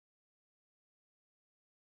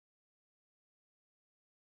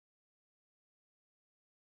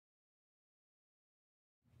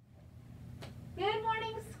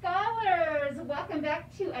welcome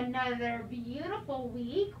back to another beautiful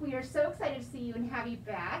week. We are so excited to see you and have you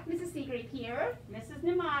back. Mrs. Seagrape here. Mrs.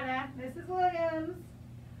 Namada. Mrs. Williams.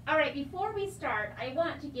 All right, before we start, I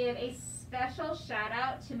want to give a special shout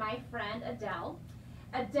out to my friend Adele.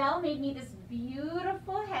 Adele made me this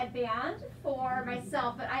beautiful headband for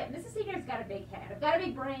myself, but Mrs. Seagrape's got a big head. I've got a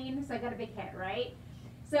big brain, so I got a big head, right?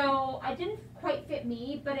 So I didn't quite fit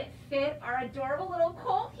me, but it fit our adorable little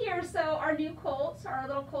colt here. So our new colt, our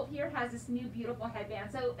little colt here has this new beautiful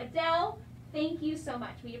headband. So Adele, thank you so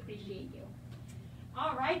much. We appreciate you.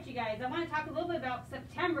 All right, you guys, I want to talk a little bit about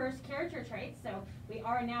September's character traits. So we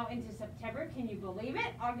are now into September. Can you believe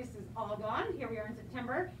it? August is all gone. Here we are in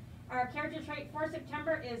September. Our character trait for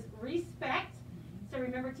September is respect. So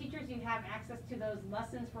remember, teachers, you have access to those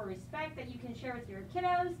lessons for respect that you can share with your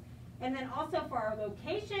kiddos. And then also for our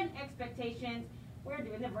location expectations, we're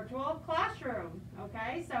doing the virtual classroom,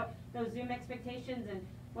 okay? So those Zoom expectations and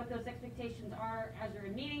what those expectations are as you're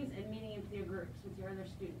in meetings and meeting with your groups, with your other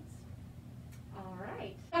students. All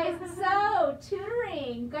right. Guys, so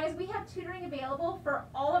tutoring. Guys, we have tutoring available for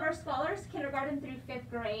all of our scholars, kindergarten through 5th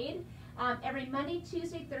grade, every Monday,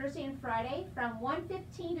 Tuesday, Thursday, and Friday from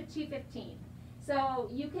 1:15 to 2:15. So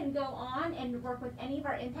you can go on and work with any of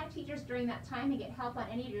our impact teachers during that time and get help on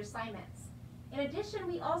any of your assignments. In addition,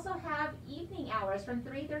 we also have evening hours from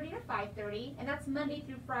 3:30 to 5:30, and that's Monday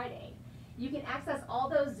through Friday. You can access all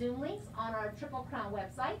those Zoom links on our Triple Crown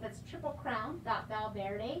website. That's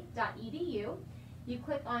triplecrown.valverde.edu. You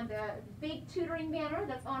click on the big tutoring banner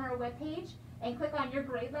that's on our webpage and click on your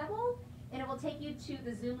grade level, and it will take you to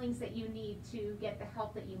the Zoom links that you need to get the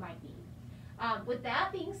help that you might need. With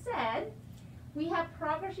that being said, we have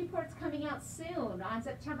progress reports coming out soon on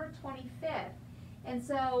September 25th. And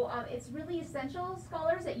so it's really essential,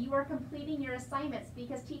 scholars, that you are completing your assignments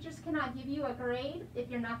because teachers cannot give you a grade if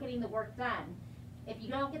you're not getting the work done. If you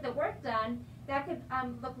don't get the work done, that could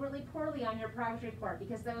look really poorly on your progress report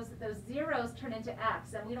because those zeros turn into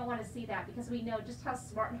Fs, and we don't want to see that because we know just how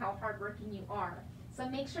smart and how hardworking you are. So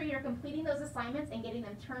make sure you're completing those assignments and getting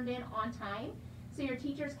them turned in on time so your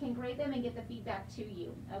teachers can grade them and get the feedback to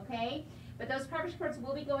you, okay? But those progress reports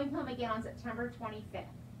will be going home again on September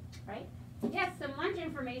 25th, right? Yes, some lunch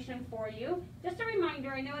information for you. Just a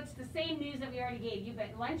reminder, I know it's the same news that we already gave you,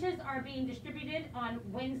 but lunches are being distributed on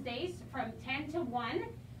Wednesdays from 10 to 1.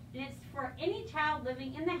 And it's for any child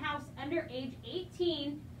living in the house under age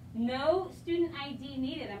 18, no student ID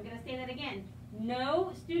needed. I'm going to say that again.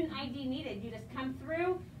 No student ID needed. You just come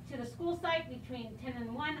through to the school site between 10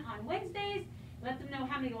 and 1 on Wednesdays. Let them know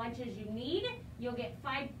how many lunches you need. You'll get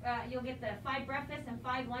the 5 breakfasts and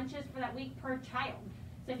 5 lunches for that week per child.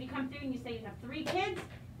 So if you come through and you say you have 3 kids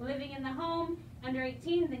living in the home under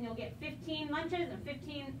 18, then you'll get 15 lunches and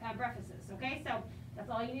 15 breakfasts, okay? So that's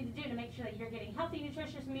all you need to do to make sure that you're getting healthy,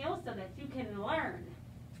 nutritious meals so that you can learn.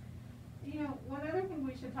 You know, one other thing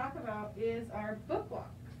we should talk about is our book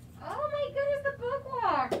walk. Oh my goodness, the book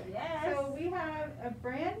walk! Yes. So we have a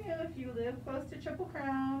brand new, if you live close to Triple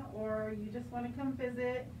Crown or you just want to come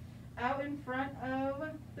visit, out in front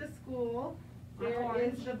of the school, there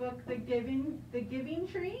is the book, The Giving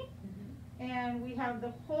Tree. And we have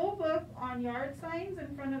the whole book on yard signs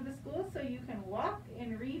in front of the school so you can walk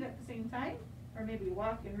and read at the same time. Or maybe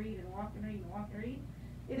walk and read and walk and read and walk and read.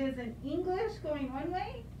 It is in English going one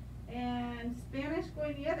way and Spanish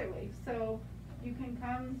going the other way. So you can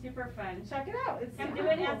come Super fun. check it out. It's Come do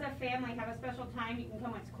it as a family. Have a special time. You can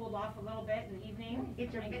come when it's cooled off a little bit in the evening.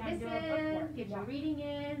 Get your and fitness come do a book in, work. get your reading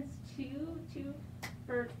in. It's two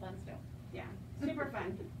birds, one stone. Yeah, super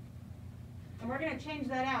fun. And we're going to change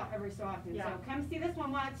that out every so often. Yeah. So come see this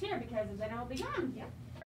one while it's here because then it'll be gone. Yeah.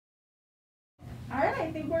 All right, I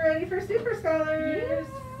think we're ready for Super Scholars.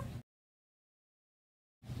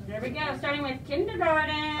 There we go, starting with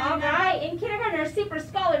kindergarten. All right, in kindergarten, our super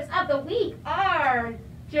scholars of the week are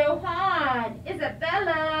Johan,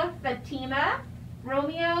 Isabella, Fatima,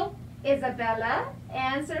 Romeo, Isabella,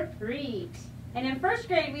 and Surpreet. And in first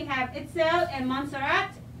grade, we have Itzel and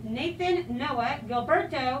Montserrat, Nathan, Noah,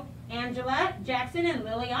 Gilberto, Angela, Jackson, and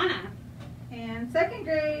Liliana. And second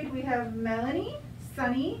grade, we have Melanie,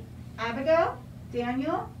 Sunny, Abigail,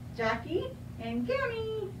 Daniel, Jackie, and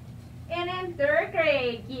Cammy. And in third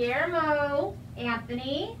grade, Guillermo,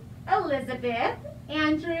 Anthony, Elizabeth,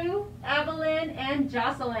 Andrew, Evelyn, and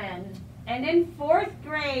Jocelyn. And in fourth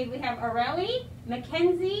grade, we have Aurelie,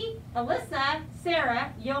 Mackenzie, Alyssa,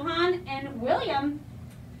 Sarah, Johan, and William.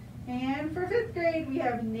 And for fifth grade, we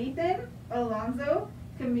have Nathan, Alonzo,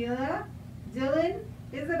 Camila, Dylan,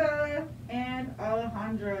 Isabella, and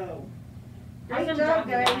Alejandro. Great Awesome job,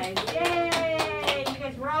 guys. Yay! You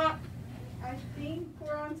guys rock. I think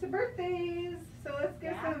we're on to birthdays. So let's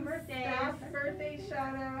get Staff some birthdays. staff birthday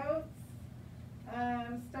shout outs.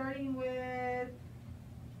 Starting with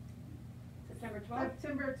September 12th.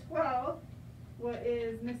 September 12th. What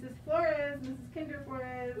is Mrs. Flores, Mrs. Kinder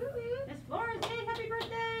Flores. Miss Flores, hey, happy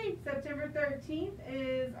birthday! September 13th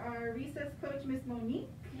is our recess coach, Miss Monique.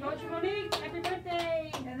 Coach Monique, happy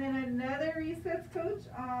birthday! And then another recess coach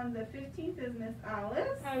on the 15th is Miss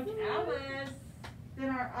Alice. Coach Alice. Then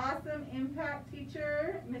our awesome impact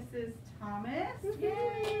teacher, Mrs. Thomas.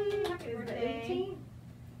 Yay! Happy Is the birthday. 18th.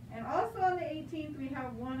 And also on the 18th, we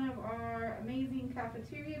have one of our amazing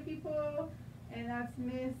cafeteria people, and that's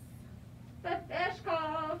Miss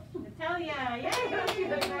Beshkov. Natalia, yay!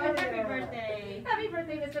 Natalia. Happy birthday! Happy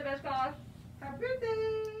birthday, Mr. Beshkov. Happy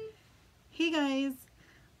birthday! Hey guys,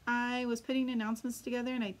 I was putting announcements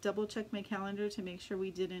together and I double checked my calendar to make sure we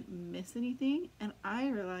didn't miss anything, and I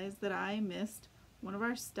realized that I missed one of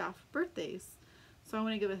our staff birthdays. So I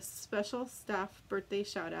want to give a special staff birthday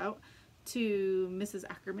shout out to Mrs.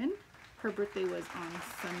 Ackerman. Her birthday was on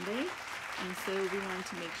Sunday, and so we wanted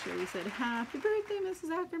to make sure we said happy birthday,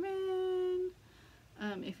 Mrs. Ackerman.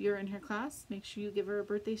 If you're in her class, make sure you give her a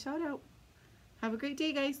birthday shout out. Have a great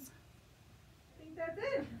day, guys. I think that's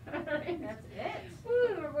it. Alright. That's it.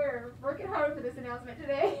 Woo, we're working hard for this announcement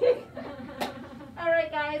today.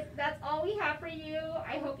 Alright guys, that's all we have for you.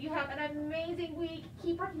 I hope you have an amazing week.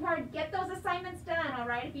 Keep working hard. Get those assignments done,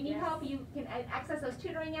 alright? If you need Yes. help, you can access those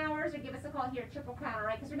tutoring hours or give us a call here at Triple Crown,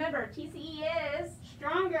 alright? Because remember, TCE is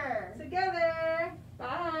Stronger. Together.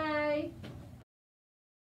 bye.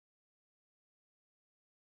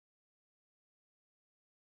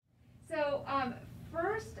 So,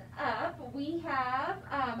 first up, we have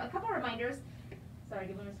a couple reminders. Sorry,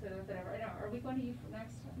 give me a minute, whatever. I know. Are we going to you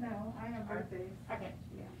next? No, I have birthdays. Okay.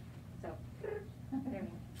 Yeah. So, there we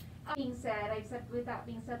go. Being said, I've said with that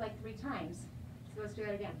being said like 3 times. So let's do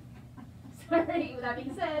that again. Sorry, with that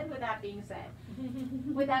being said, with that being said.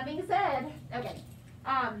 With that being said, okay.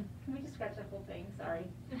 Can we just scratch that whole thing? Sorry.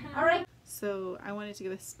 All right. So I wanted to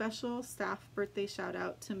give a special staff birthday shout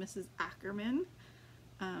out to Mrs. Ackerman.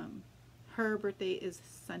 Her birthday is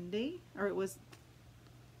Sunday, or it was,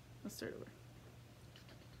 let's start over.